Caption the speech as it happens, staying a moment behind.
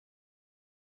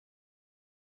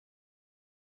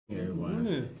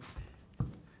Everyone.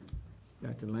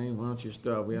 Dr. Lane, why don't you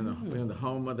start? We're in the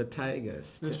home of the Tigers.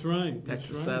 That's right.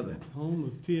 Texas That's right. Southern. Home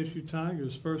of TSU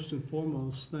Tigers. First and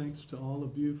foremost, thanks to all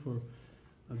of you for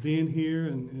being here.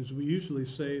 And as we usually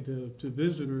say to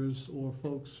visitors or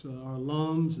folks, our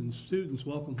alums and students,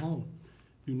 welcome home.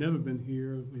 If you've never been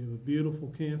here, we have a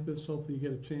beautiful campus. Hopefully you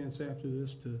get a chance after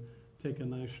this to take a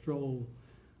nice stroll.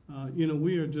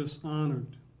 We are just honored,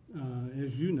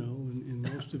 as you know, and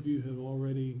most of you have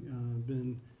already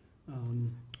been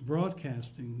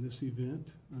broadcasting this event,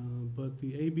 but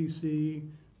the ABC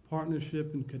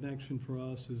partnership and connection for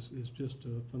us is just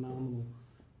a phenomenal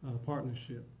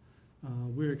partnership.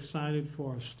 We're excited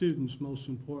for our students, most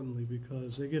importantly,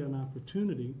 because they get an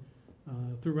opportunity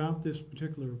throughout this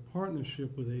particular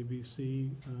partnership with ABC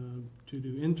to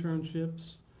do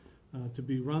internships, to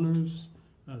be runners,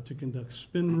 to conduct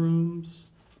spin rooms,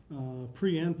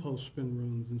 pre and post spin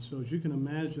rooms. And so as you can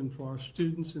imagine, for our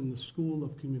students in the School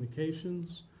of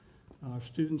Communications, our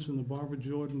students in the Barbara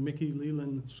Jordan Mickey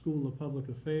Leland School of Public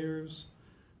Affairs,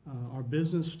 our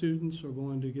business students are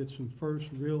going to get some first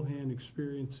real hand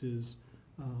experiences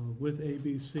with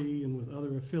ABC and with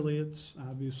other affiliates,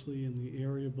 obviously in the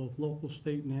area, both local,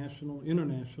 state, national,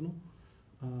 international,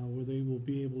 where they will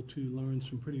be able to learn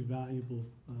some pretty valuable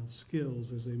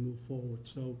skills as they move forward.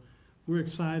 So we're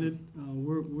excited.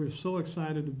 We're so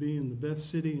excited to be in the best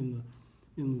city in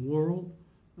the world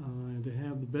and to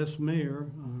have the best mayor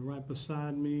right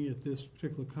beside me at this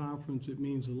particular conference. It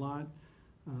means a lot.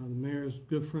 The mayor is a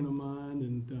good friend of mine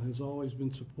and has always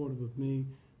been supportive of me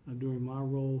during my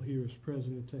role here as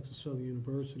president of Texas Southern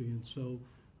University. And so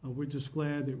we're just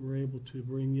glad that we're able to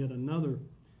bring yet another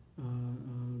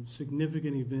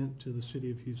significant event to the city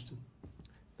of Houston.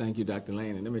 Thank you, Dr.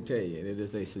 Lane. And let me tell you, it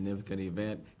is a significant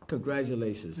event.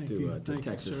 Congratulations to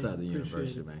Texas Southern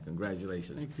University, man.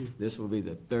 Congratulations. Thank you. This will be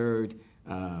the third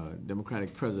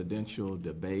Democratic presidential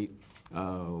debate,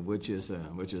 which is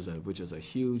a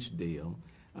huge deal.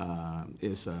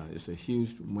 It's a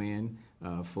huge win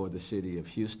for the city of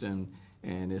Houston,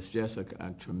 and it's just a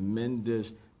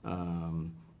tremendous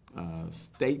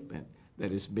statement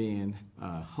that is being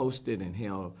hosted and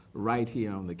held right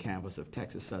here on the campus of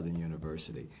Texas Southern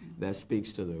University. That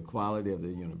speaks to the quality of the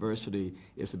university,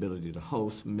 its ability to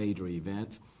host major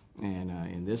events. And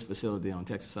in this facility on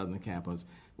Texas Southern campus,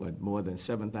 more than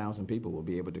 7,000 people will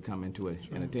be able to come into it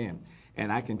and attend.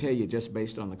 And I can tell you, just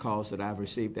based on the calls that I've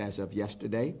received as of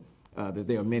yesterday, that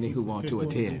there are many who want to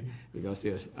attend because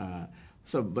there's.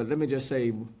 But let me just say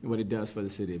what it does for the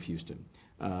city of Houston.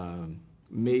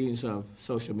 Millions of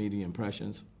social media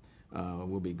impressions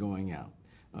will be going out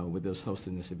with us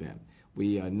hosting this event.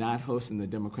 We are not hosting the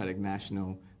Democratic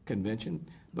National Convention,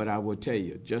 but I will tell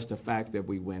you, just the fact that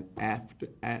we went after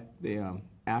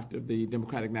the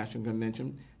Democratic National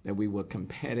Convention, that we were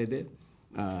competitive,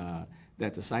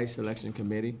 that the site selection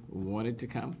committee wanted to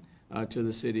come to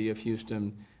the city of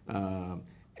Houston,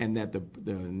 and that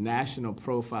the national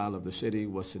profile of the city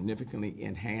was significantly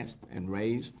enhanced and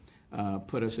raised,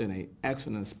 put us in an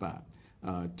excellent spot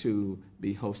to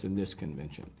be hosting this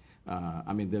convention.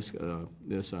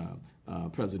 This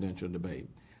presidential debate.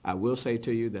 I will say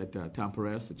to you that Tom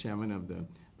Perez, the chairman of the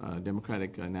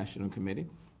Democratic National Committee,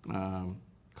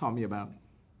 called me about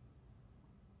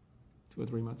 2 or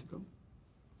 3 months ago,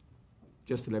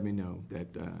 just to let me know that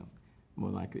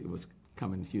more likely it was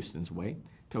coming Houston's way.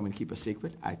 Told me to keep a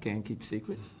secret. I can keep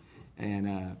secrets,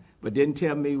 and but didn't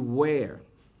tell me where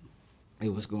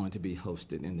it was going to be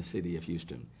hosted in the city of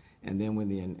Houston. And then when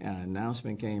the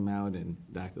announcement came out and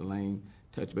Dr. Lane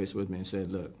touched base with me and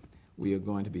said, look, we are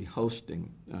going to be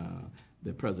hosting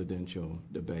the presidential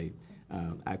debate,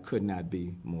 I could not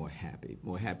be more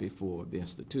happy for the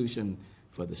institution,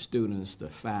 for the students, the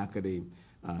faculty.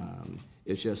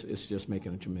 It's just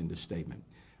making a tremendous statement.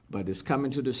 But it's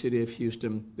coming to the city of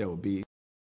Houston. There will be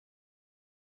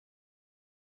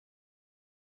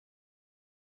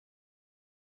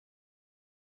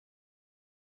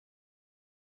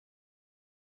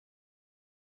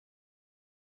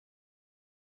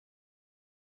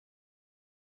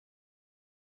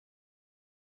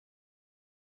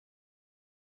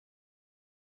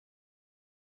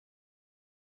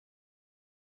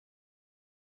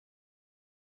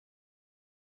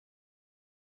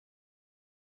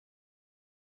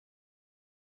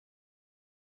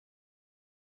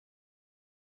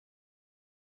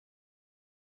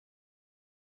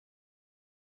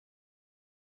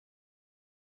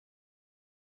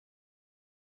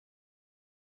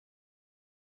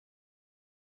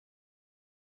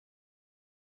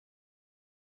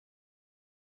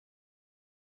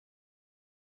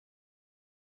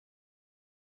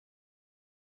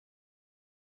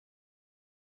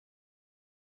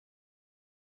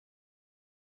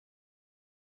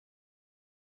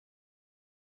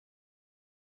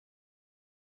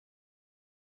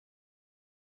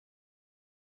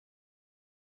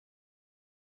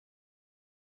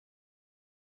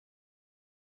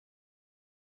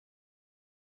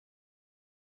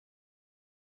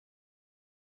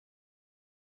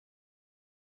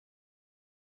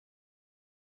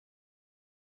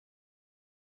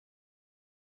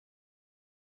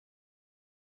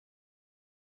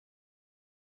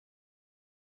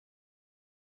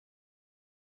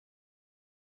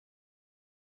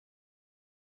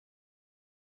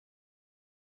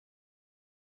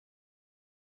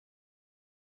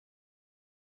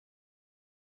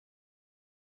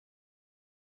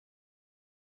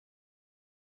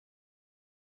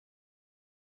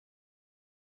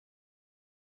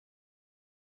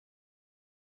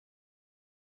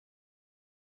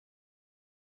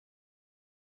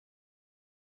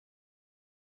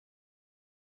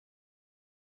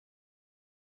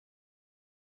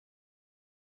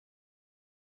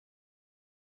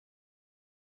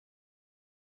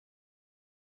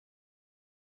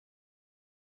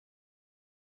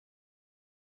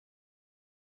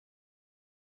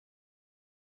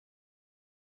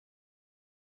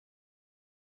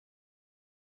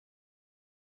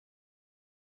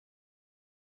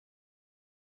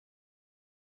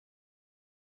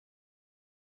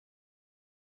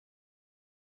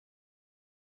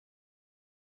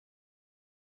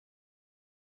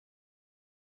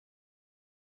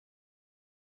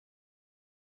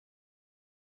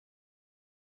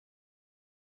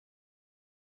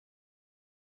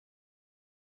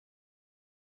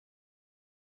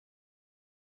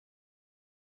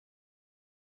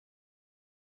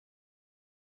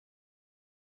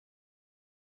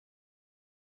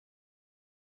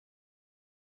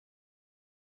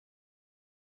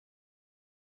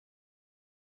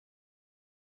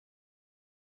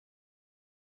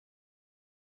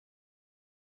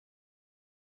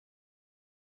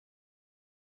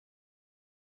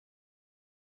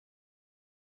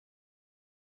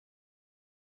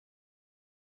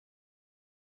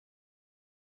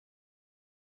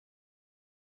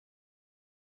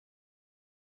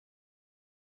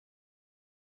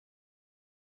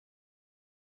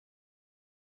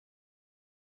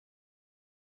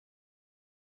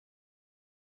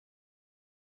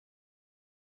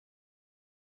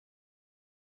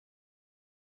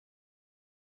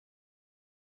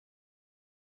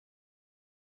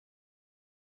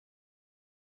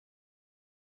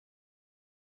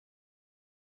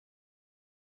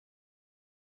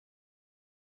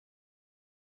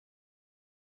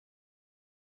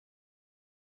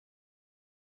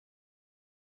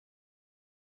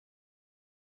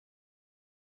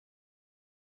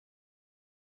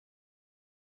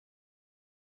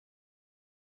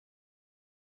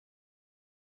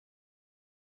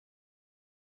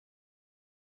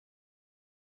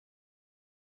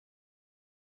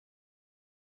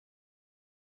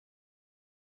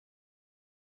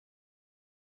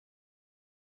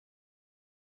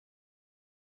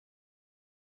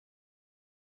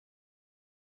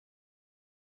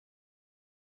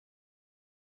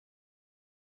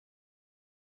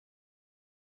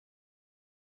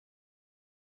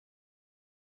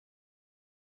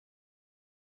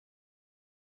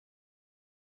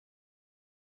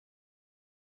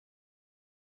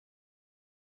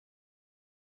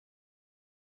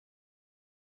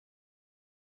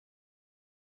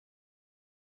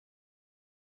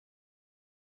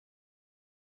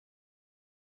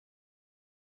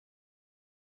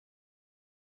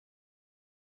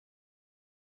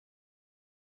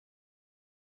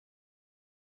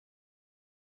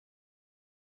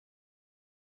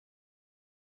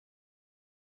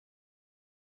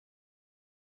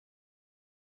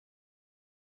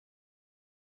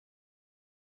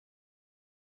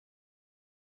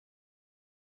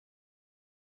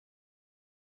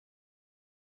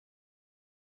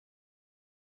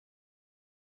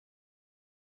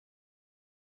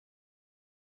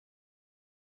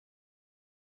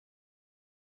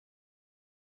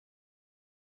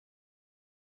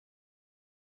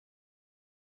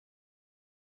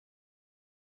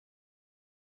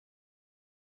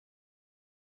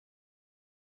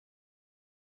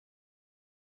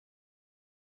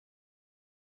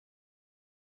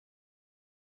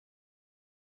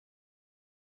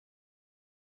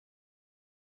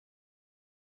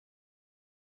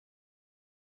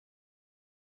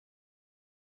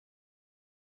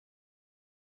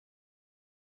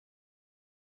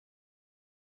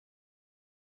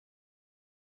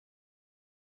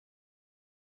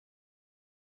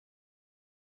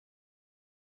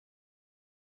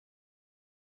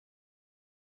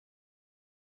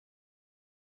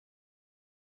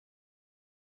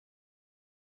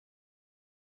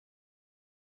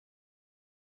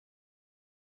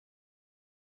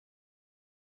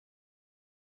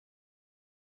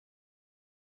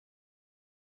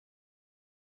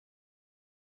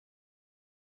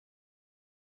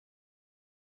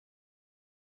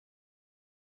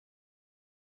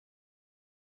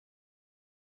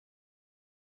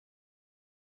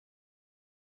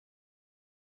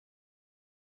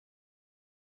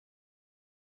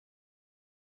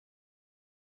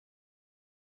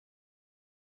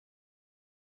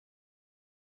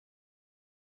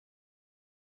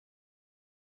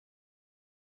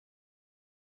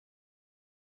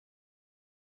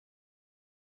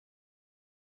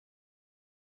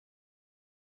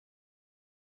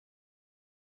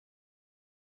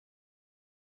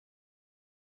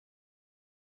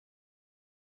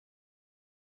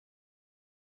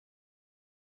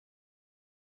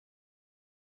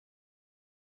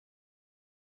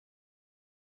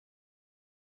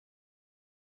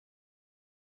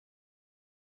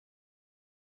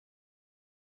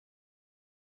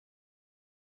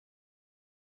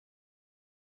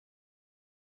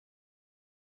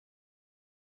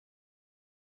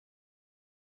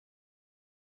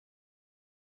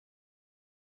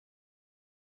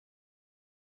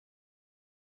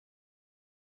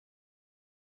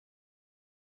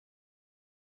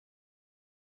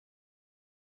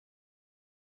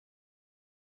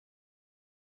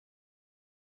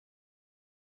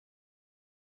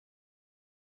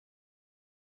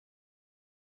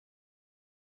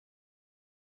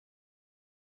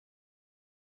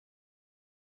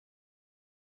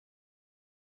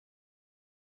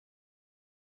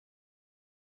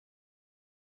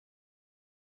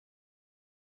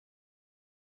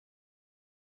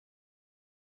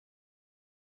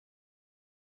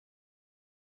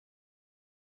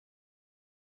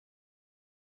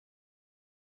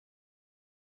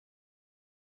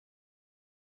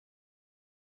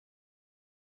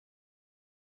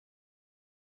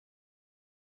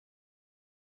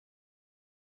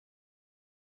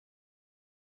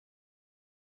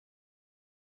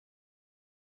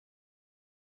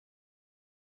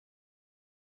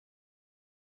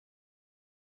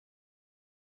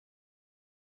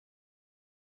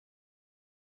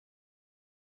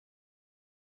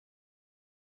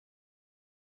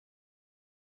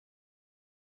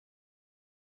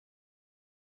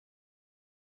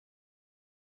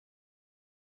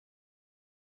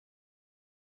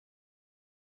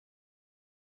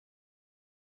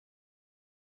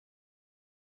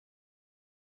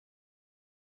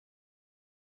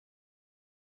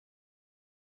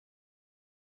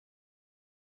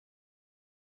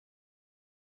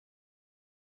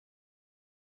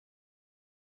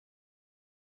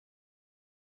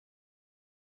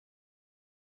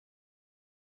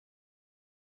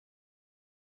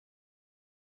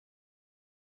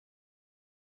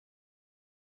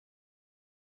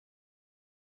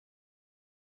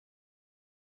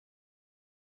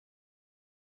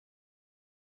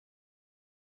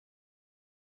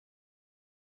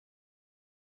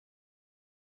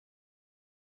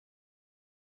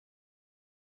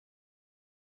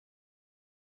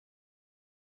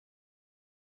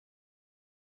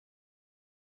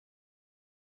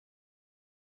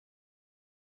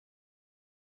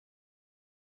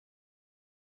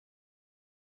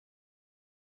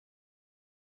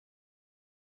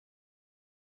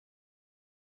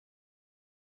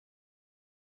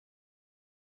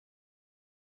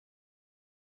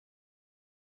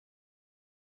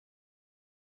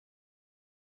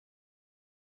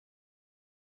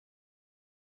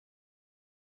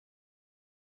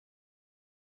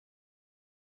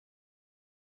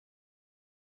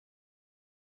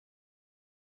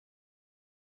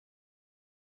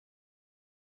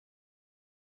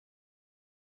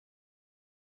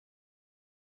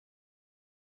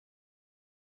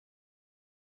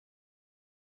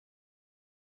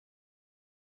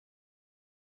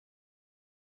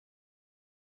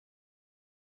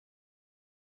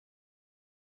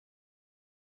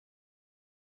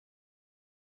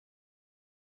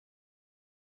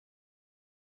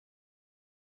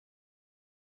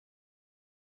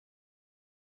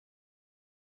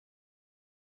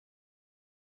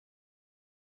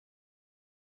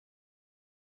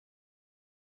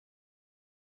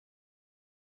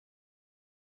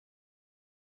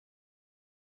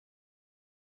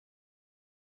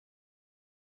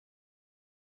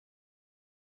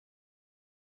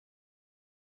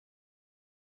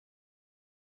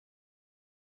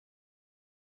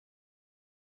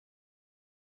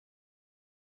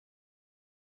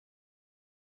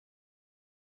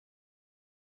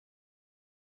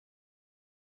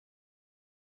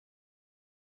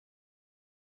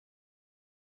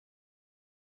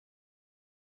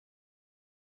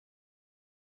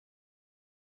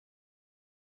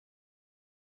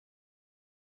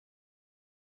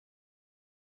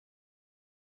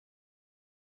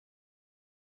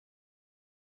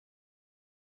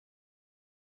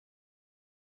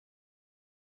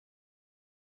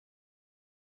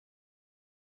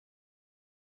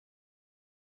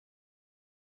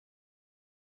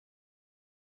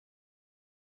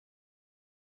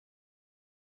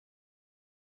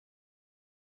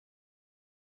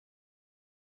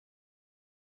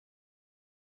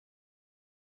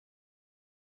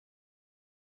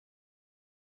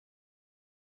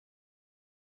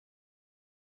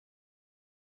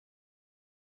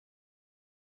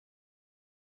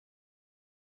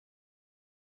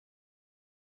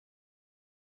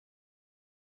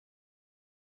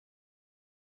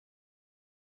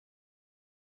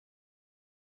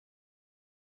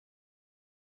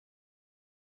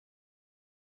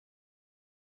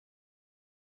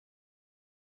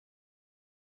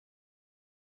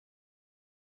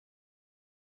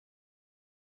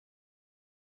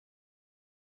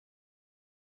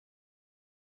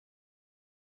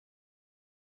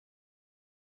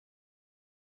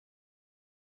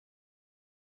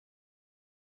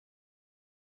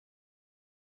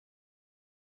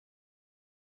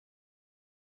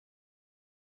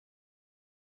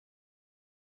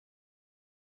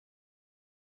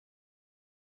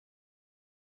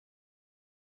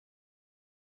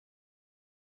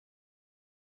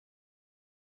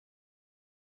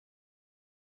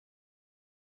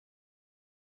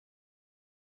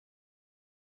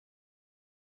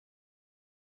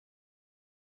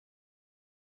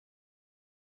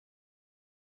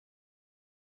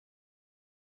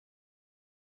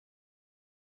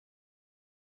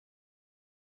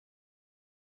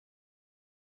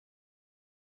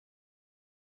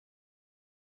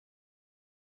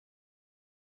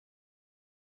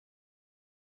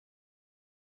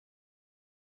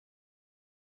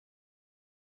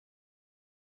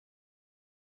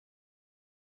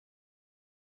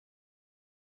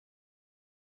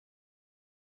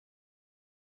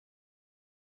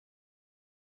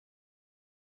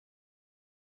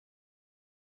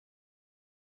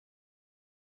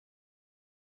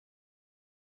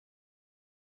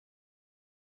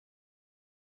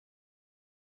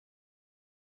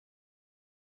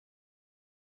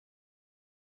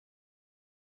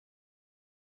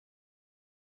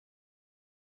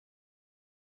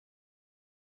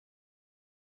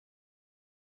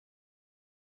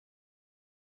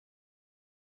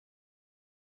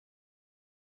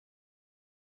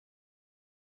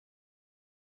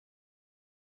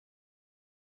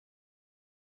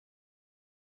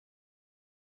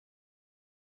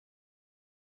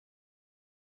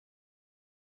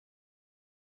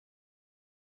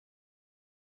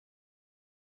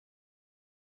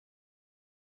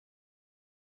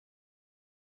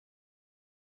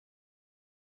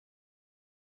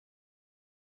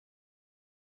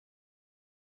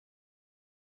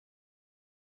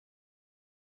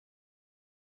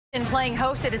In playing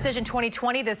host at Decision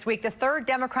 2020 this week, the third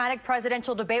Democratic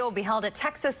presidential debate will be held at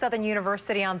Texas Southern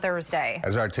University on Thursday.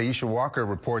 As our TSU Walker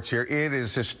reports here, it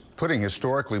is just putting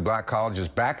historically black colleges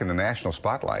back in the national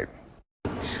spotlight.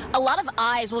 A lot of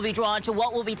eyes will be drawn to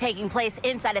what will be taking place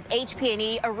inside of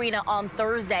HP&E Arena on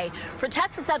Thursday. For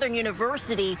Texas Southern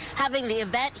University, having the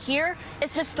event here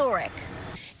is historic.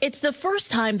 It's the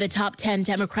first time the top 10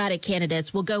 Democratic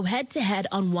candidates will go head-to-head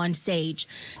on one stage.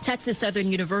 Texas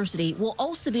Southern University will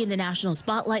also be in the national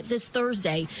spotlight this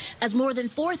Thursday as more than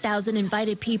 4,000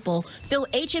 invited people fill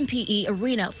HP&E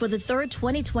Arena for the third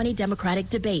 2020 Democratic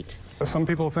debate. Some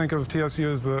people think of TSU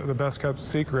as the best kept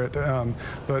secret,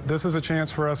 but this is a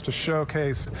chance for us to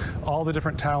showcase all the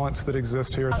different talents that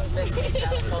exist here.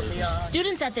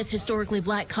 Students at this historically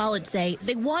black college say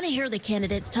they want to hear the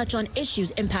candidates touch on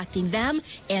issues impacting them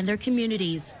and their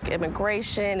communities.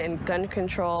 Immigration and gun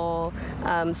control,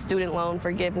 student loan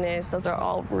forgiveness, those are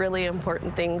all really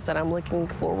important things that I'm looking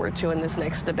forward to in this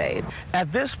next debate.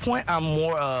 At this point, I'm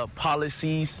more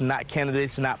policies, not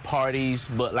candidates, not parties,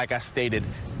 but like I stated,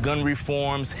 gun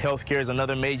reforms, healthcare is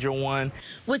another major one.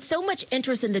 With so much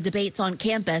interest in the debates on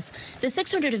campus, the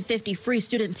 650 free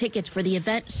student tickets for the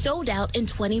event sold out in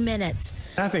 20 minutes.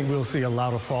 I think we'll see a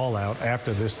lot of fallout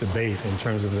after this debate in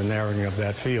terms of the narrowing of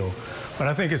that field. But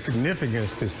I think it's significant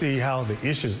to see how the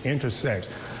issues intersect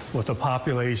with the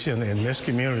population in this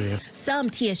community. Some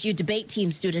TSU debate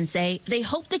team students say they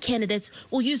hope the candidates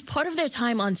will use part of their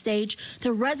time on stage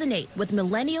to resonate with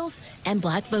millennials and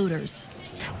black voters.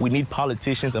 We need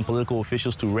politicians and political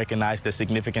officials to recognize the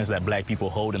significance that black people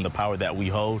hold and the power that we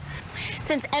hold.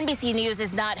 Since NBC News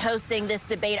is not hosting this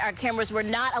debate, our cameras were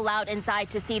not allowed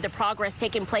inside to see the progress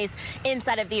taking place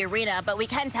inside of the arena. But we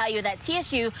can tell you that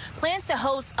TSU plans to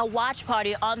host a watch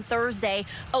party on Thursday,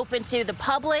 open to the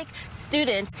public,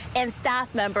 students, and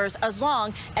staff members as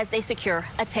long as they secure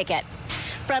a ticket.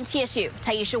 From TSU,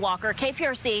 Taisha Walker,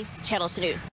 KPRC, Channel 2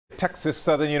 News. Texas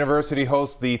Southern University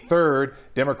hosts the third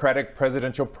Democratic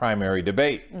presidential primary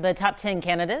debate. The top 10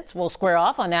 candidates will square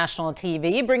off on national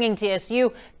TV, bringing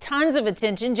TSU tons of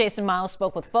attention. Jason Miles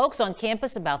spoke with folks on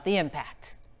campus about the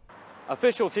impact.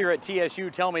 Officials here at TSU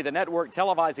tell me the network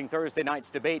televising Thursday night's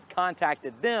debate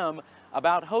contacted them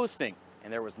about hosting,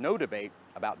 and there was no debate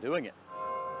about doing it.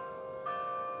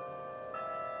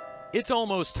 It's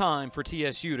almost time for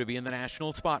TSU to be in the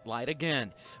national spotlight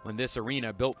again when this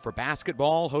arena built for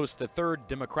basketball hosts the third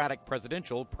Democratic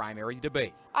presidential primary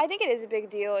debate. I think it is a big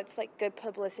deal. It's like good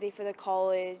publicity for the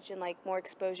college and like more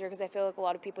exposure because I feel like a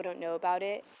lot of people don't know about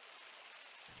it.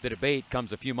 The debate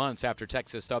comes a few months after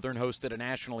Texas Southern hosted a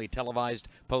nationally televised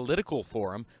political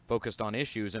forum focused on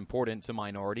issues important to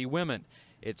minority women.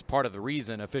 It's part of the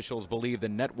reason officials believe the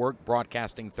network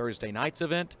broadcasting Thursday night's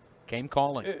event came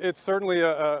calling. It's certainly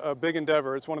a big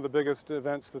endeavor. It's one of the biggest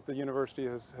events that the university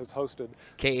has hosted.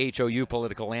 KHOU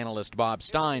political analyst Bob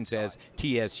Stein says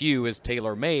TSU is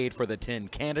tailor-made for the 10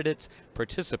 candidates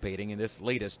participating in this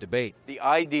latest debate. The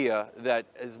idea that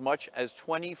as much as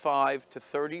 25 to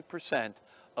 30%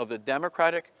 of the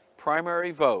Democratic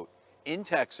primary vote in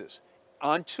Texas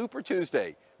on Super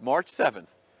Tuesday, March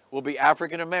 7th, will be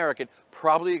African American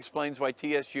probably explains why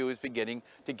TSU is beginning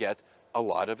to get a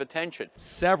lot of attention.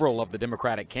 Several of the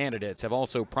Democratic candidates have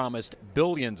also promised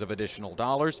billions of additional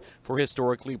dollars for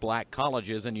historically black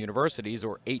colleges and universities,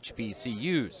 or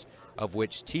HBCUs, of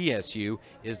which TSU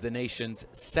is the nation's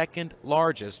second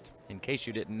largest, in case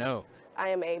you didn't know. I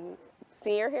am a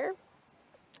senior here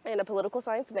and a political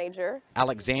science major.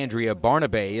 Alexandria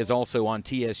Barnabé is also on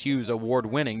TSU's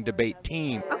award-winning debate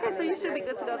team. Okay, so you should be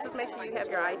good to go. Just make sure you have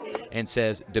your ID. And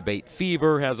says debate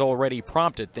fever has already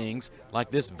prompted things like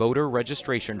this voter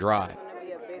registration drive.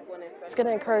 It's going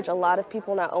to encourage a lot of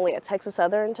people, not only at Texas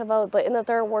Southern, to vote, but in the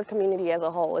third ward community as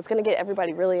a whole. It's going to get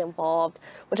everybody really involved,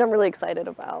 which I'm really excited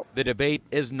about. The debate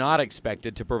is not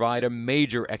expected to provide a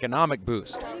major economic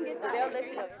boost,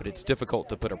 but it's difficult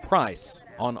to put a price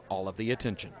on all of the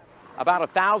attention. About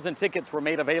 1,000 tickets were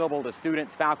made available to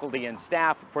students, faculty, and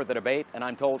staff for the debate, and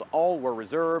I'm told all were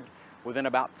reserved within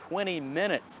about 20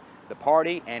 minutes. The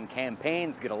party and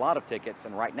campaigns get a lot of tickets,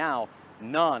 and right now,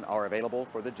 none are available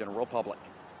for the general public.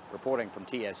 Reporting from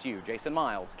TSU, Jason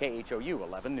Miles, KHOU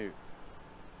 11 News.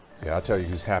 Yeah, I'll tell you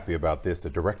who's happy about this, the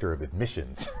director of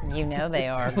admissions. You know they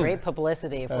are. Great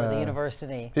publicity for the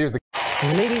university. Here's the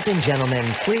Ladies and gentlemen,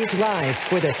 please rise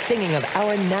for the singing of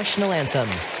our national anthem,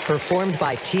 performed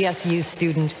by TSU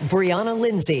student Brianna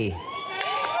Lindsay.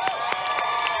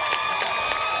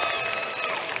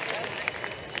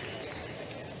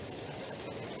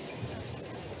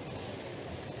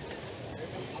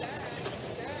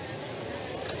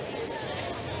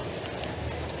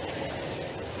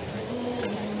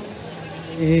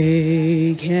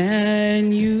 Hey,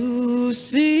 can you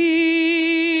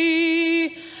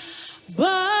see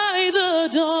by the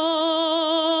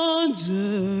dawn's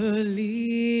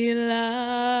early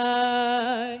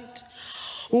light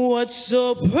what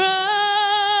so proudly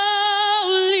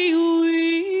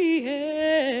we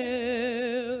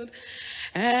hailed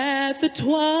at the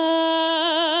twilight's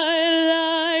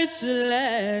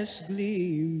last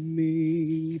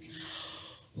gleaming,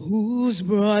 whose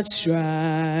broad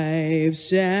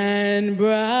stripes and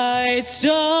bright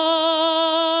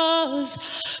stars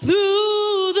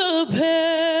through the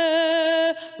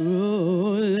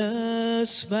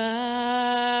perilous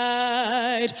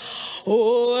fight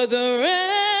o'er the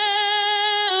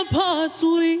ramparts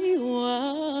we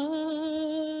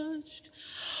watched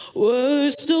were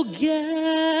so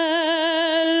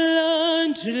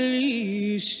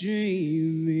gallantly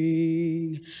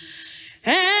streaming,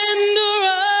 and the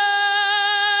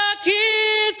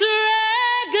rockets'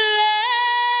 red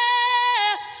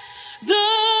glare, the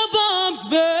bombs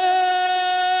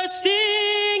bursting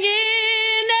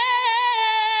in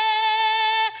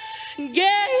air,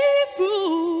 gave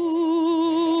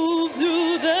proof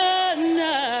through the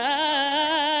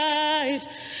night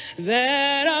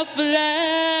that our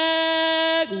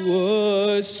flag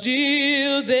was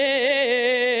still there.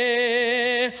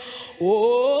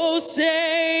 Oh,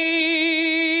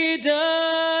 say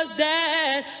does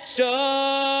that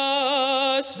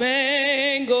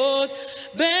star-spangled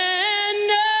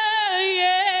banner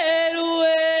yet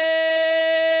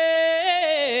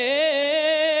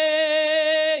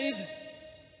wave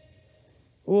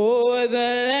o'er the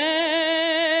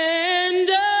land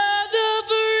of the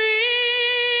free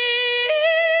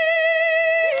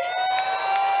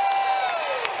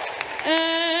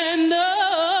and the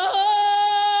home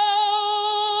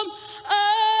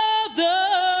of the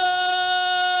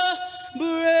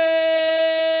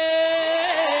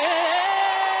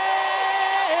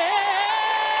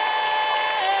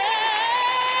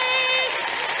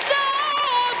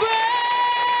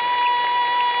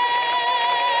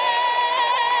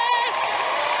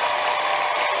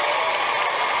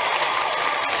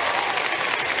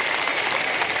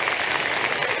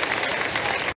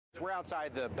We're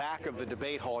outside the back of the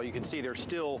debate hall. You can see there's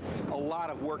still a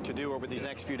lot of work to do over these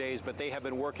next few days, but they have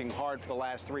been working hard for the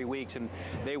last 3 weeks, and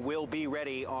they will be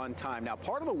ready on time. Now,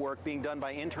 part of the work being done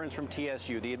by interns from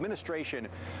TSU. The administration,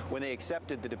 when they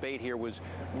accepted the debate here, was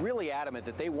really adamant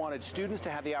that they wanted students to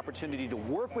have the opportunity to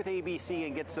work with ABC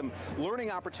and get some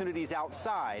learning opportunities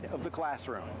outside of the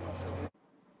classroom.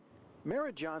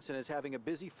 Merritt Johnson is having a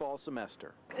busy fall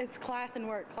semester. It's class and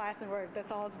work, class and work.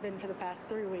 That's all it's been for the past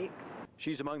 3 weeks.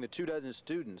 She's among the 24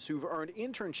 students who've earned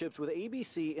internships with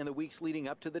ABC in the weeks leading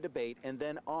up to the debate and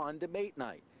then on debate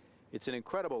night. It's an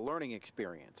incredible learning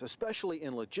experience, especially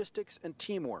in logistics and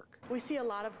teamwork. We see a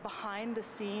lot of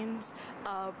behind-the-scenes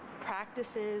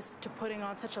practices to putting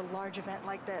on such a large event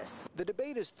like this. The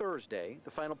debate is Thursday. The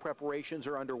final preparations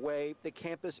are underway. The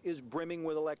campus is brimming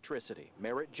with electricity.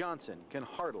 Merritt Johnson can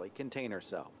hardly contain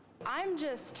herself. I'm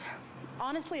just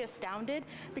honestly astounded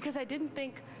because I didn't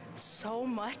think so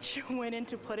much went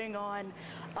into putting on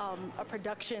a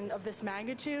production of this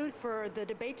magnitude. For the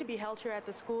debate to be held here at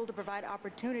the school to provide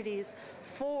opportunities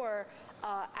for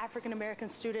African American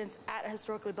students at a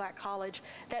historically black college,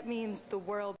 that means the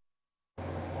world.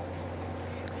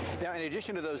 Now, in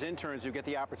addition to those interns who get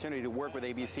the opportunity to work with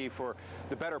ABC for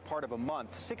the better part of a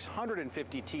month,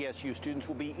 650 TSU students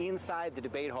will be inside the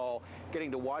debate hall getting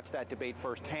to watch that debate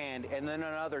firsthand, and then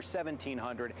another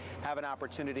 1,700 have an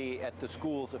opportunity at the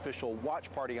school's official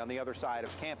watch party on the other side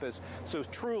of campus. So it's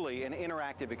truly an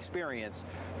interactive experience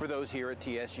for those here at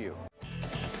TSU.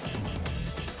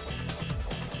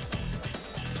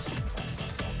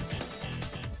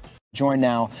 Joined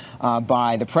now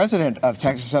by the president of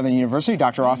Texas Southern University,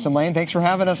 Dr. Austin Lane. Thanks for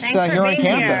having us here on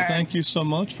campus. Thank you so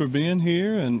much for being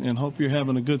here, and hope you're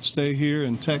having a good stay here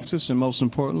in Texas, and most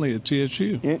importantly at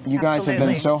TSU. You guys have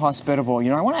been so hospitable. You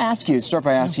know, I want to start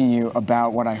by asking you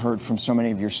about what I heard from so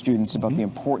many of your students about the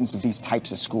importance of these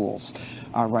types of schools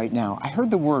right now. I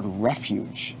heard the word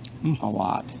refuge a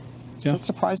lot. Does that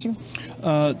surprise you?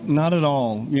 Not at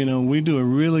all. You know, we do a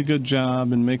really good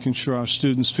job in making sure our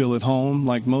students feel at home.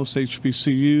 Like most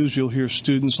HBCUs, you'll hear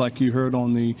students, like you heard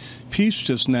on the piece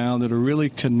just now, that are really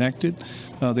connected.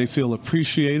 They feel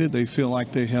appreciated. They feel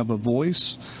like they have a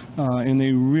voice. And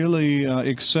they really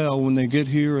excel when they get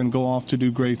here and go off to do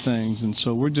great things. And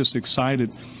so we're just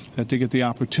excited that they get the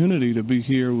opportunity to be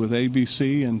here with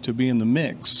ABC and to be in the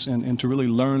mix and to really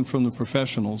learn from the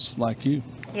professionals like you.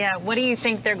 Yeah, what do you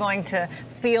think they're going to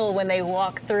feel when they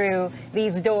walk through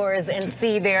these doors and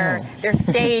see their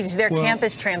stage, their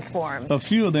campus transformed? A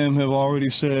few of them have already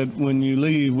said, when you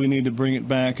leave, we need to bring it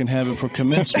back and have it for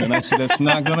commencement. I said, that's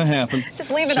not going to happen.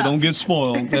 Just leave it so up. Don't get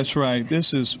spoiled. That's right.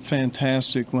 This is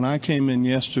fantastic. When I came in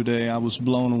yesterday, I was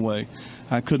blown away.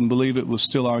 I couldn't believe it was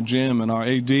still our gym, and our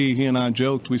AD, he and I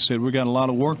joked. We said we got a lot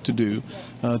of work to do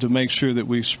to make sure that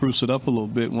we spruce it up a little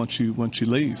bit once you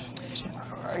leave. So.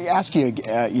 I ask you,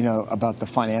 about the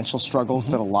financial struggles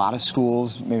that a lot of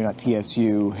schools, maybe not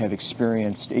TSU, have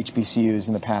experienced, HBCUs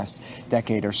in the past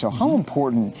decade or so. How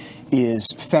important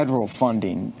is federal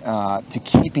funding to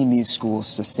keeping these schools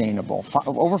sustainable?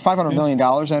 Over $500 million,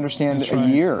 I understand, a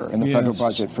year in the federal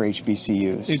budget for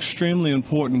HBCUs. Extremely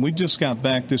important. We just got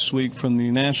back this week from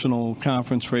the National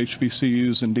Conference for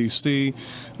HBCUs in D.C.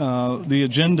 The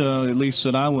agenda, at least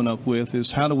that I went up with,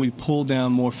 is how do we pull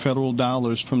down more federal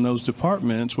dollars from those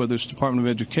departments, whether it's Department of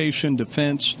Education,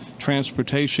 Defense,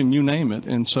 Transportation, you name it.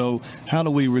 And so how do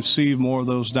we receive more of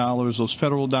those dollars, those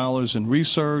federal dollars in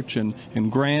research and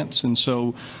grants? And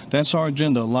so that's our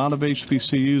agenda. A lot of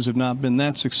HBCUs have not been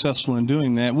that successful in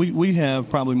doing that. We have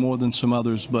probably more than some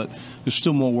others, but there's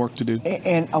still more work to do.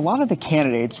 And a lot of the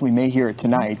candidates, we may hear it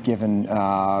tonight, given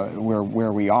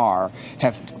where we are,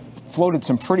 have floated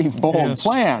some pretty bold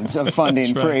plans of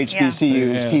funding for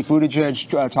HBCUs. Pete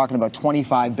Buttigieg talking about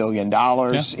 $25 billion.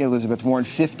 Elizabeth Warren,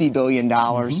 $50 billion.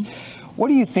 What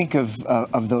do you think of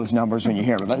those numbers when you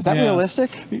hear them? Is that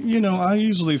realistic? I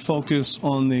usually focus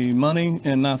on the money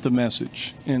and not the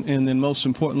message, and then most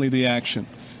importantly, the action.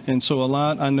 And so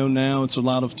I know now it's a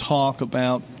lot of talk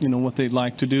about, what they'd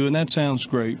like to do, and that sounds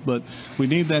great, but we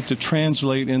need that to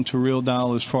translate into real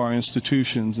dollars for our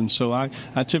institutions. And so I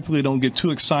typically don't get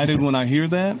too excited when I hear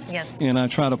that. Yes. And I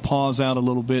try to pause out a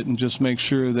little bit and just make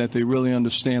sure that they really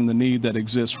understand the need that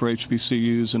exists for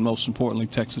HBCUs and most importantly,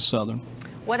 Texas Southern.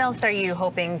 What else are you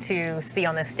hoping to see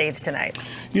on this stage tonight?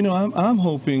 I'm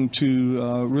hoping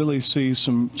to really see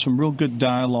some real good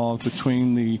dialogue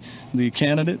between the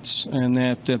candidates, and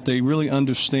that they really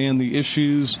understand the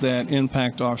issues that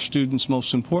impact our students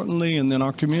most importantly, and then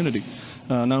our community.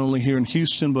 Not only here in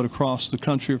Houston, but across the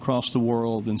country, across the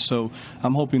world. And so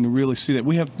I'm hoping to really see that.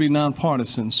 We have to be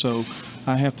nonpartisan, so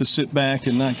I have to sit back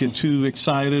and not get too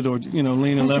excited or,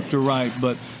 leaning left or right.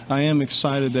 But I am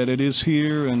excited that it is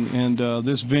here, and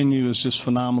this venue is just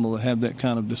phenomenal to have that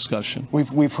kind of discussion.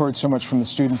 We've heard so much from the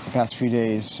students the past few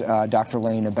days, Dr.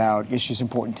 Lane, about issues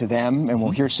important to them, and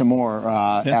we'll hear some more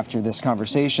after this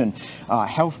conversation.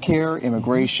 Healthcare,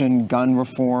 immigration, gun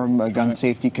reform, gun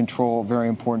safety control, very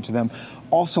important to them.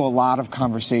 Also, a lot of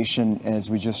conversation, as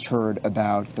we just heard,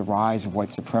 about the rise of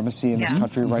white supremacy in this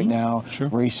country right now,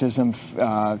 racism,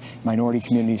 minority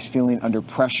communities feeling under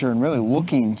pressure and really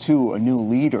looking to a new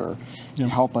leader to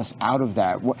help us out of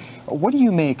that. What do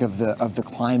you make of the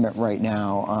climate right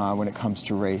now when it comes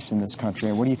to race in this country,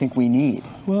 and what do you think we need?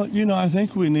 Well, I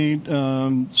think we need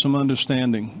some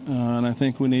understanding, and I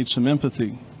think we need some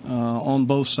empathy on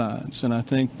both sides, and I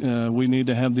think we need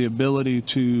to have the ability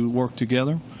to work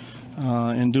together.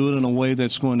 And do it in a way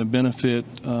that's going to benefit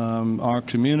our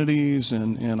communities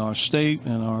and our state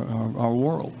and our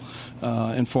world.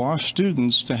 And for our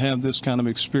students to have this kind of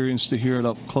experience, to hear it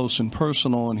up close and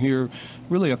personal and hear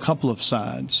really a couple of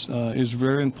sides is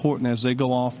very important as they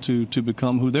go off to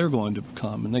become who they're going to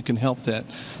become. And they can help that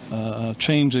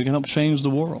change. They can help change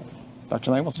the world.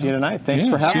 Dr. Lane, we'll see you tonight. Thanks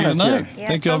for having us here. Yeah,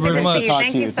 Thank you all very much.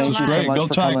 Thank you so much. Go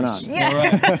for coming on.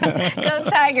 Yeah. Go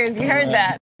Tigers. You heard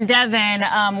that. Devin,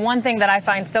 one thing that I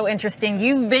find so interesting,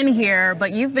 you've been here,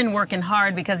 but you've been working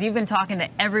hard because you've been talking to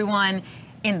everyone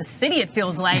in the city, it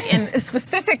feels like, and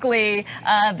specifically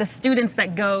the students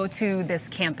that go to this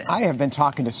campus. I have been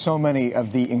talking to so many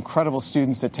of the incredible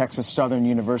students at Texas Southern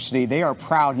University. They are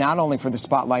proud not only for the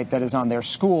spotlight that is on their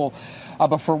school,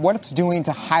 but for what it's doing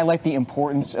to highlight the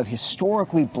importance of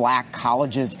historically black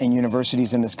colleges and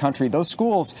universities in this country. Those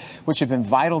schools, which have been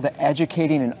vital to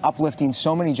educating and uplifting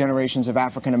so many generations of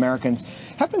African Americans,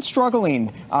 have been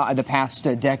struggling the past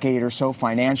decade or so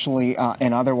financially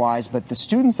and otherwise. But the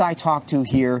students I talked to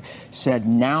here said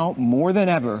now more than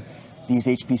ever, these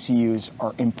HBCUs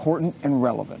are important and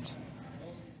relevant.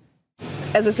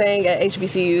 As a saying at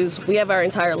HBCUs, we have our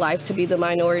entire life to be the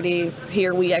minority.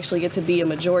 Here we actually get to be a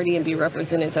majority and be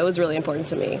represented, so it was really important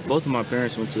to me. Both of my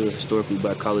parents went to historically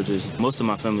black colleges. Most of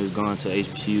my family has gone to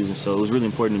HBCUs, and so it was really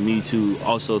important to me to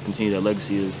also continue that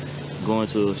legacy of going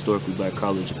to a historically black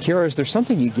college. Kiara, is there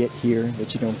something you get here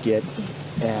that you don't get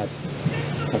at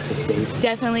Texas State?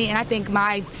 Definitely, and I think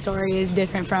my story is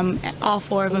different from all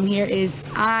four of them here.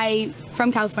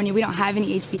 From California, we don't have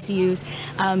any HBCUs.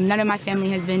 None of my family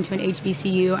has been to an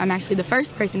HBCU. I'm actually the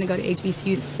first person to go to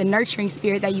HBCUs. The nurturing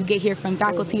spirit that you get here from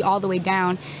faculty all the way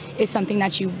down is something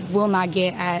that you will not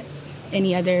get at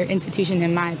any other institution,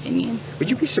 in my opinion. Would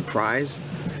you be surprised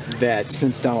that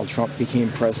since Donald Trump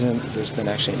became president, there's been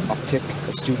actually an uptick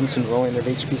of students enrolling at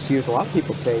HBCUs? A lot of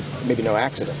people say maybe no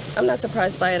accident. I'm not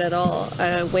surprised by it at all.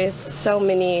 With so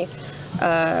many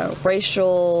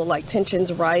racial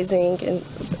tensions rising and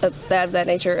that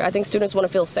nature, I think students want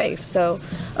to feel safe. So,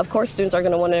 of course, students are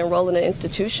going to want to enroll in an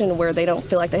institution where they don't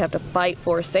feel like they have to fight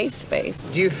for a safe space.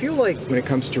 Do you feel like when it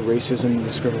comes to racism and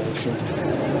discrimination,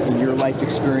 in your life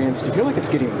experience, do you feel like it's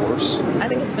getting worse? I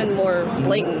think it's been more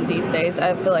blatant these days.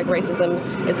 I feel like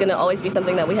racism is going to always be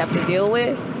something that we have to deal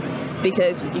with,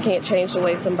 because you can't change the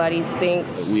way somebody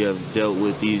thinks. We have dealt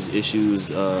with these issues.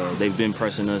 They've been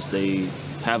pressing us. They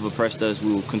have oppressed us.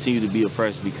 We will continue to be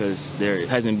oppressed because there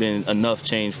hasn't been enough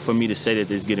change for me to say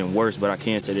that it's getting worse, but I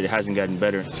can say that it hasn't gotten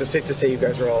better. So safe to say you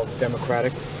guys are all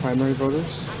Democratic primary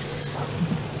voters?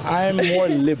 I'm more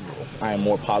liberal. I am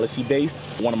more policy-based.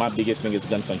 One of my biggest things is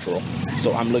gun control.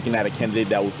 So I'm looking at a candidate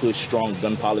that will push strong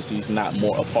gun policies, not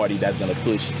more a party that's going to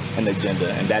push an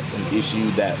agenda. And that's an issue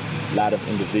that a lot of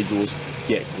individuals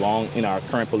get wrong in our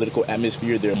current political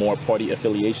atmosphere. They're more party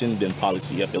affiliation than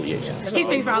policy affiliation. He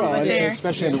speaks for all of us there.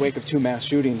 Especially in the wake of 2 mass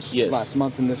shootings last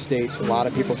month in this state, a lot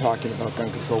of people talking about gun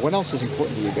control. What else is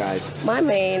important to you guys? My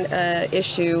main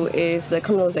issue is the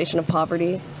criminalization of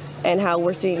poverty and how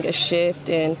we're seeing a shift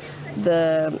in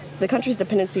the country's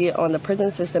dependency on the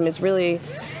prison system is really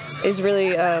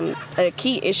a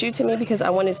key issue to me, because I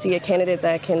want to see a candidate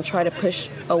that can try to push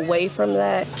away from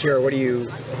that. Kira, what are you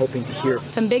hoping to hear?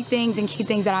 Some big things and key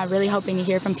things that I'm really hoping to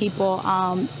hear from people.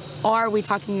 Are we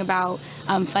talking about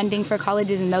funding for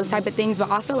colleges and those type of things, but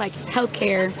also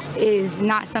healthcare is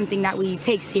not something that we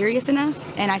take serious enough,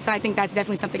 and I think that's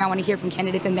definitely something I want to hear from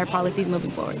candidates and their policies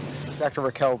moving forward. Dr.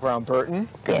 Raquel Brown-Burton,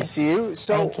 good to see you.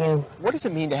 So, what does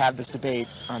it mean to have this debate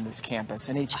on this campus,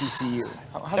 an HBCU?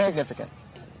 How significant?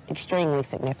 Extremely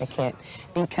significant,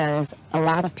 because a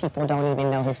lot of people don't even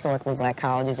know historically black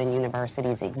colleges and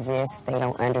universities exist. They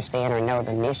don't understand or know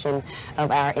the mission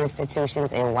of our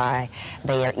institutions and why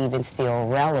they are even still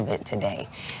relevant today.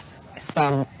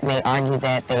 Some may argue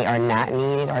that they are not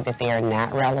needed or that they are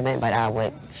not relevant, but I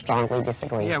would strongly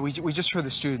disagree. Yeah, we just heard the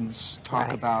students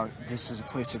talk about this as a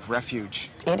place of refuge.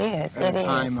 It is. At a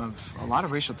time of a lot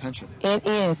of racial tension. It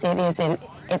is, and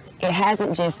it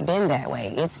hasn't just been that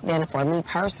way. It's been, for me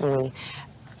personally,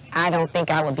 I don't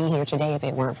think I would be here today if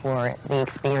it weren't for the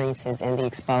experiences and the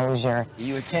exposure.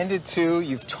 You attended 2,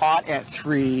 you've taught at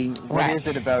 3. What is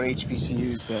it about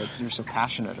HBCUs that you're so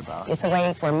passionate about? It's a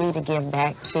way for me to give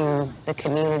back to the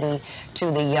community,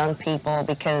 to the young people,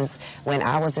 because when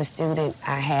I was a student,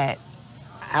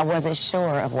 I wasn't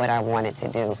sure of what I wanted to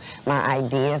do. My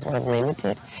ideas were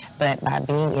limited, but by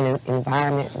being in an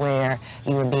environment where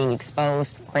you were being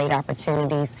exposed to great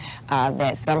opportunities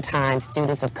that sometimes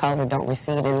students of color don't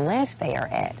receive unless they are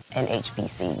at an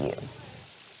HBCU.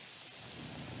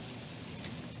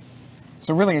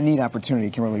 So really a neat opportunity,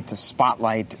 Kimberly, to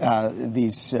spotlight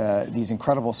these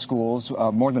incredible schools.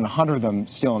 More than 100 of them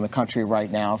still in the country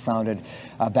right now, founded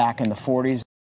back in the 40s.